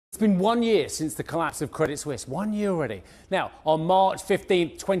been 1 year since the collapse of Credit Suisse. 1 year already. Now, on March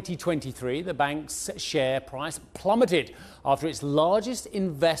 15, 2023, the bank's share price plummeted after its largest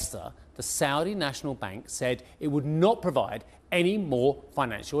investor, the Saudi National Bank, said it would not provide any more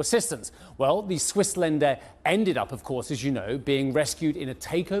financial assistance. Well, the Swiss lender ended up, of course, as you know, being rescued in a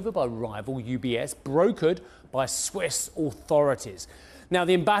takeover by rival UBS, brokered by Swiss authorities. Now,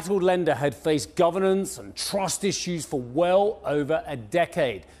 the embattled lender had faced governance and trust issues for well over a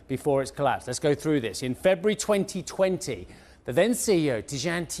decade before its collapse. Let's go through this. In February 2020, the then CEO,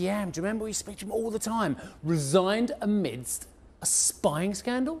 Tidjane Thiam, do you remember we speak to him all the time, resigned amidst a spying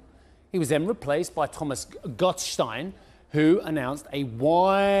scandal? He was then replaced by Thomas Gottstein, who announced a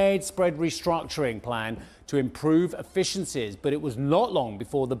widespread restructuring plan to improve efficiencies. But it was not long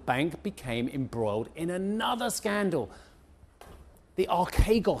before the bank became embroiled in another scandal. The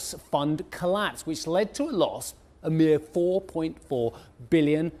Archegos fund collapsed, which led to a loss, a mere 4.4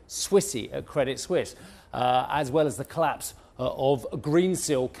 billion Swissy at Credit Suisse, as well as the collapse of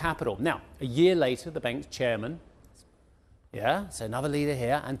Greensill Capital. Now, a year later, the bank's chairman, so another leader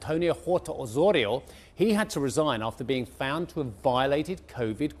here, Antonio Horta Osorio, he had to resign after being found to have violated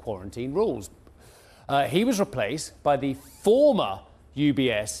COVID quarantine rules. He was replaced by the former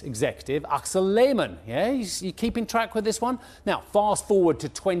UBS executive, Axel Lehmann. Yeah, you keeping track with this one? Now, fast forward to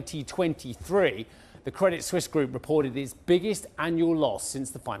 2023, the Credit Suisse Group reported its biggest annual loss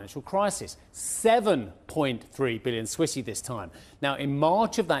since the financial crisis, 7.3 billion Swissy this time. Now, in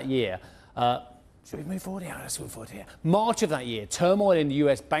March of that year, should we move forward here? Let's move forward here. March of that year, turmoil in the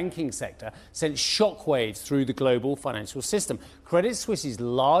US banking sector sent shockwaves through the global financial system. Credit Suisse's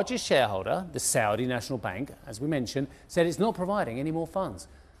largest shareholder, the Saudi National Bank, as we mentioned, said it's not providing any more funds. Do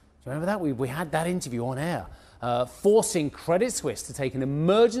you remember that? We had that interview on air, forcing Credit Suisse to take an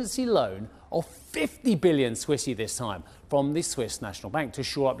emergency loan of 50 billion Swissy this time from the Swiss National Bank to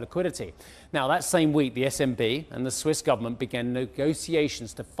shore up liquidity. Now, that same week, the SNB and the Swiss government began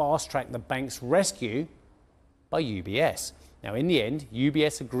negotiations to fast-track the bank's rescue by UBS. Now, in the end,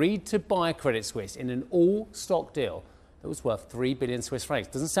 UBS agreed to buy Credit Suisse in an all-stock deal that was worth 3 billion Swiss francs.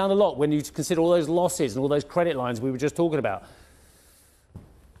 Doesn't sound a lot when you consider all those losses and all those credit lines we were just talking about.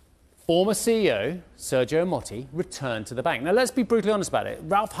 Former CEO Sergio Motti returned to the bank. Now, let's be brutally honest about it.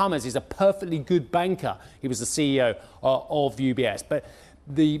 Ralph Hammers is a perfectly good banker. He was the CEO of UBS. But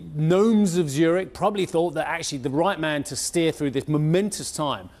the gnomes of Zurich probably thought that actually the right man to steer through this momentous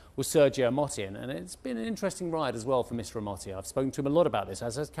time was Sergio Motti. And it's been an interesting ride as well for Mr. Motti. I've spoken to him a lot about this,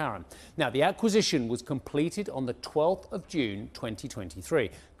 as has Karen. Now, the acquisition was completed on the 12th of June 2023.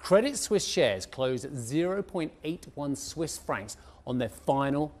 Credit Suisse shares closed at 0.81 Swiss francs on their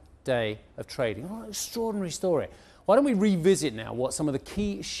final day of trading. What an extraordinary story. Why don't we revisit now what some of the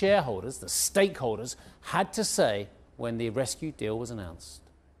key shareholders, the stakeholders, had to say when the rescue deal was announced.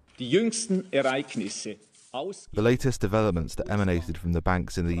 The latest developments that emanated from the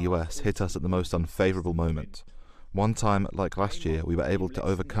banks in the US hit us at the most unfavourable moment. One time, like last year, we were able to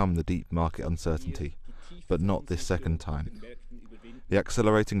overcome the deep market uncertainty, but not this second time. The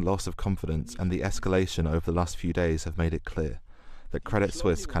accelerating loss of confidence and the escalation over the last few days have made it clear that Credit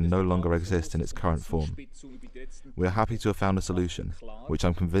Suisse can no longer exist in its current form. We are happy to have found a solution, which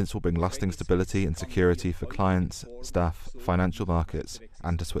I'm convinced will bring lasting stability and security for clients, staff, financial markets,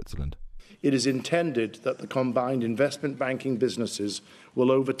 and to Switzerland. It is intended that the combined investment banking businesses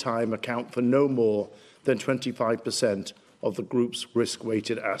will over time account for no more than 25% of the group's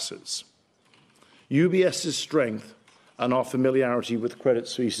risk-weighted assets. UBS's strength and our familiarity with Credit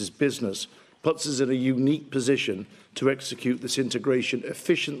Suisse's business puts us in a unique position to execute this integration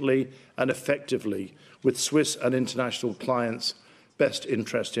efficiently and effectively with Swiss and international clients' best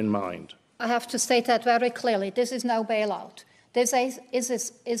interest in mind. I have to state that very clearly. This is no bailout. This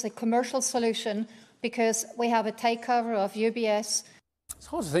is a commercial solution because we have a takeover of UBS. It's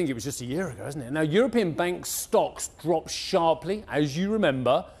hard to think it was just a year ago, isn't it? Now, European bank stocks dropped sharply, as you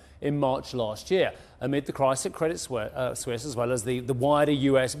remember, in March last year, amid the crisis at Credit Suisse, as well as the wider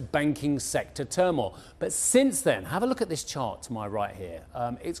US banking sector turmoil. But since then, have a look at this chart to my right here.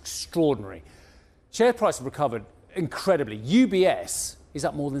 It's extraordinary. Share price have recovered incredibly. UBS is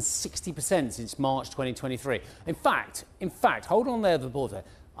up more than 60% since March 2023. In fact, hold on there, the board there.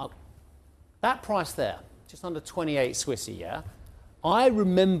 That price there, just under 28 Swissy, yeah? I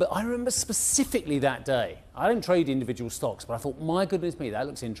remember specifically that day. I don't trade individual stocks, but I thought, my goodness me, that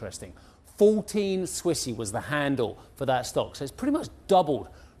looks interesting. 14 Swissy was the handle for that stock. So it's pretty much doubled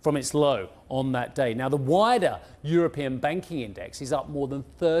from its low on that day. Now, the wider European banking index is up more than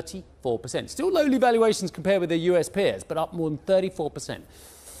 34%. Still lowly valuations compared with their US peers, but up more than 34%.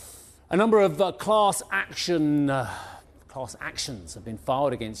 A number of class action class actions have been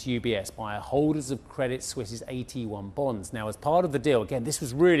filed against UBS by holders of Credit Suisse's AT1 bonds. Now, as part of the deal, again, this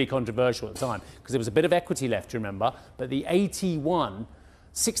was really controversial at the time because there was a bit of equity left, remember, but the AT1,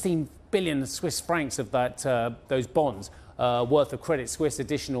 16 billion Swiss francs of that those bonds worth of Credit Suisse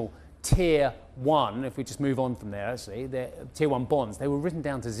additional Tier 1, if we just move on from there, actually, the Tier 1 bonds, they were written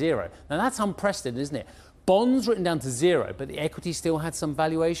down to zero. Now, that's unprecedented, isn't it? Bonds written down to zero, but the equity still had some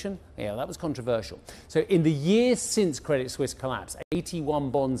valuation. Yeah, that was controversial. So in the years since Credit Suisse collapsed,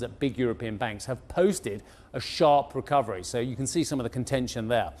 AT1 bonds at big European banks have posted a sharp recovery. So you can see some of the contention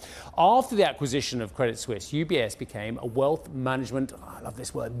there. After the acquisition of Credit Suisse, UBS became a wealth management, I love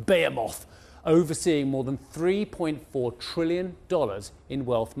this word, behemoth, overseeing more than $3.4 trillion in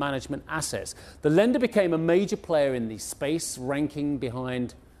wealth management assets. The lender became a major player in the space, ranking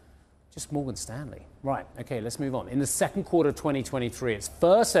behind just Morgan Stanley. Right, okay, let's move on. In the second quarter of 2023, its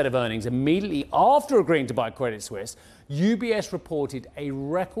first set of earnings immediately after agreeing to buy Credit Suisse, UBS reported a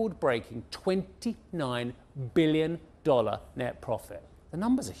record-breaking $29 billion net profit. The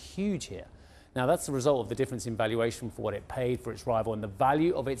numbers are huge here. Now, that's the result of the difference in valuation for what it paid for its rival and the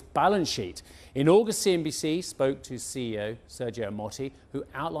value of its balance sheet. In August, CNBC spoke to CEO Sergio Motti, who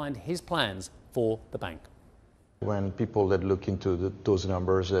outlined his plans for the bank. When people that look into those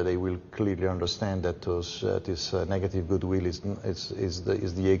numbers, they will clearly understand that this negative goodwill is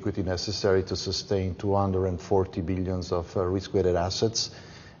the equity necessary to sustain 240 billion of risk-weighted assets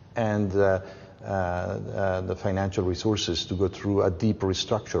and the financial resources to go through a deep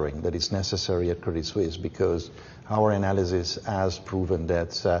restructuring that is necessary at Credit Suisse, because our analysis has proven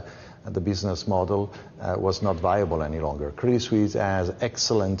that the business model was not viable any longer. Credit Suisse has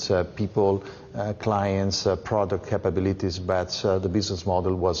excellent people, clients, product capabilities, but the business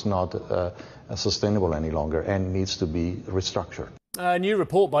model was not sustainable any longer and needs to be restructured. A new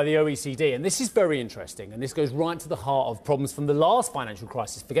report by the OECD, and this is very interesting, and this goes right to the heart of problems from the last financial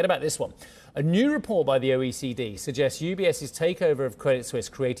crisis. Forget about this one. A new report by the OECD suggests UBS's takeover of Credit Suisse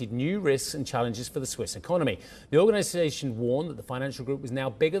created new risks and challenges for the Swiss economy. The organisation warned that the financial group was now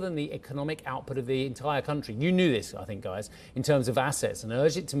bigger than the economic output of the entire country. You knew this, I think, guys, in terms of assets, and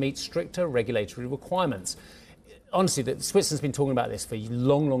urged it to meet stricter regulatory requirements. Honestly, Switzerland's been talking about this for a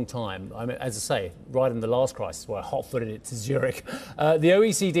long, long time. I mean, as I say, right in the last crisis where I hot-footed it to Zurich. The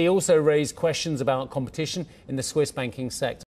OECD also raised questions about competition in the Swiss banking sector.